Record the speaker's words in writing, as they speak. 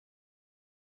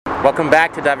Welcome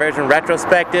back to Diversion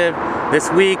Retrospective. This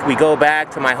week we go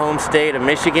back to my home state of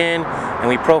Michigan and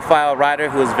we profile a rider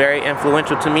who was very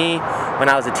influential to me when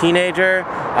I was a teenager.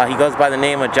 He goes by the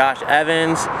name of Josh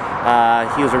Evans.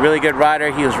 He was a really good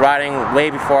rider. He was riding way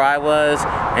before I was,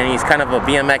 and he's kind of a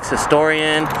BMX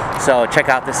historian, so check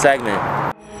out this segment.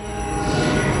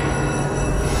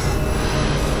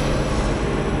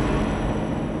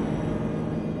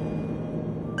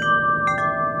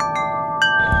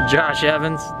 Josh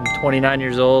Evans, I'm 29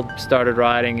 years old, started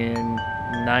riding in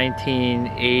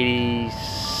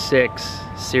 1986,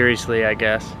 seriously I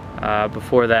guess.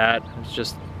 Before that, it was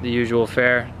just the usual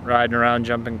fare, riding around,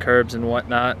 jumping curbs and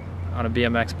whatnot on a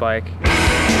BMX bike.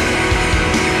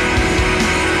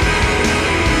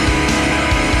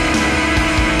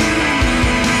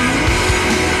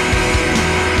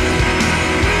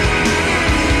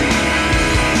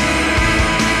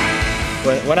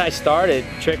 When I started,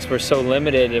 tricks were so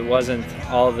limited, it wasn't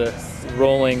all the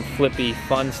rolling, flippy,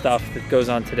 fun stuff that goes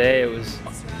on today. It was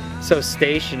so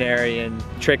stationary, and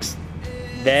tricks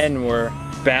then were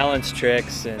balance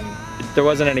tricks, and there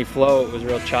wasn't any flow, it was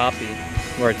real choppy.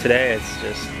 Where today, it's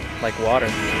just like water.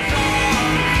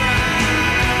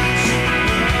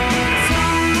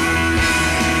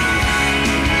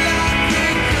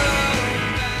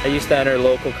 I used to enter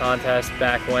local contests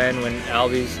back when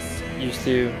Albies used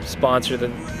to sponsor the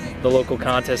local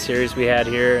contest series we had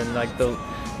here in like the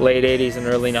late 80s and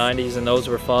early 90s, and those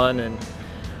were fun. And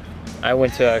I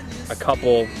went to a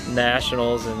couple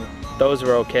nationals and those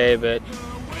were okay, but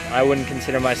I wouldn't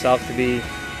consider myself to be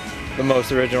the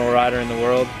most original rider in the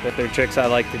world. But they're tricks I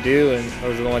like to do, and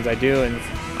those are the ones I do, and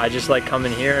I just like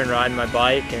coming here and riding my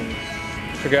bike and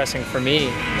progressing for me.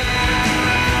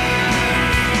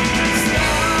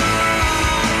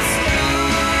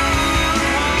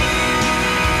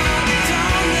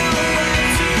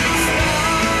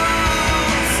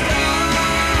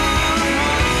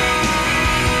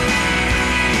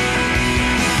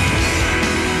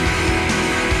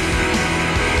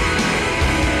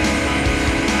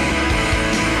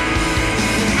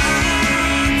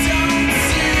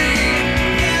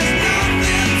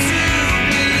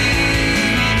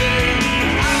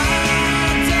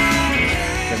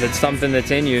 If it's something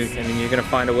that's in you, I mean, you're going to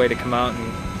find a way to come out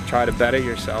and try to better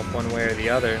yourself one way or the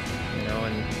other, you know,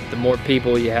 and the more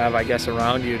people you have, I guess,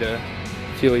 around you to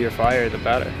fuel your fire, the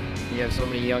better. You have so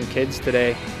many young kids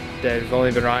today that have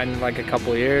only been riding like a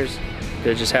couple of years.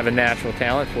 They just have a natural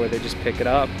talent for it, they just pick it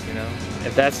up, you know.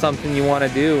 If that's something you want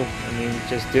to do, I mean,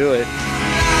 just do it.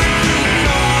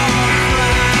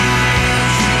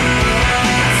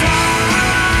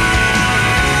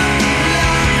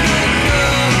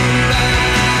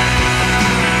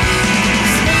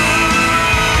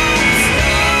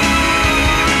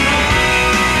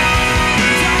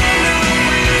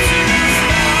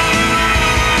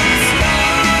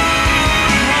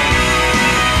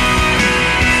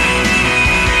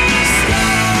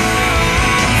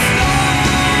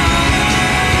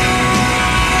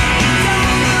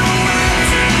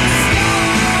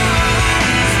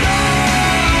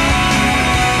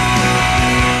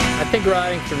 I think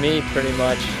riding for me pretty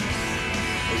much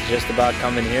is just about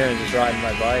coming here and just riding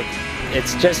my bike.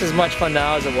 It's just as much fun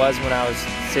now as it was when I was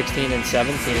 16 and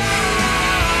 17.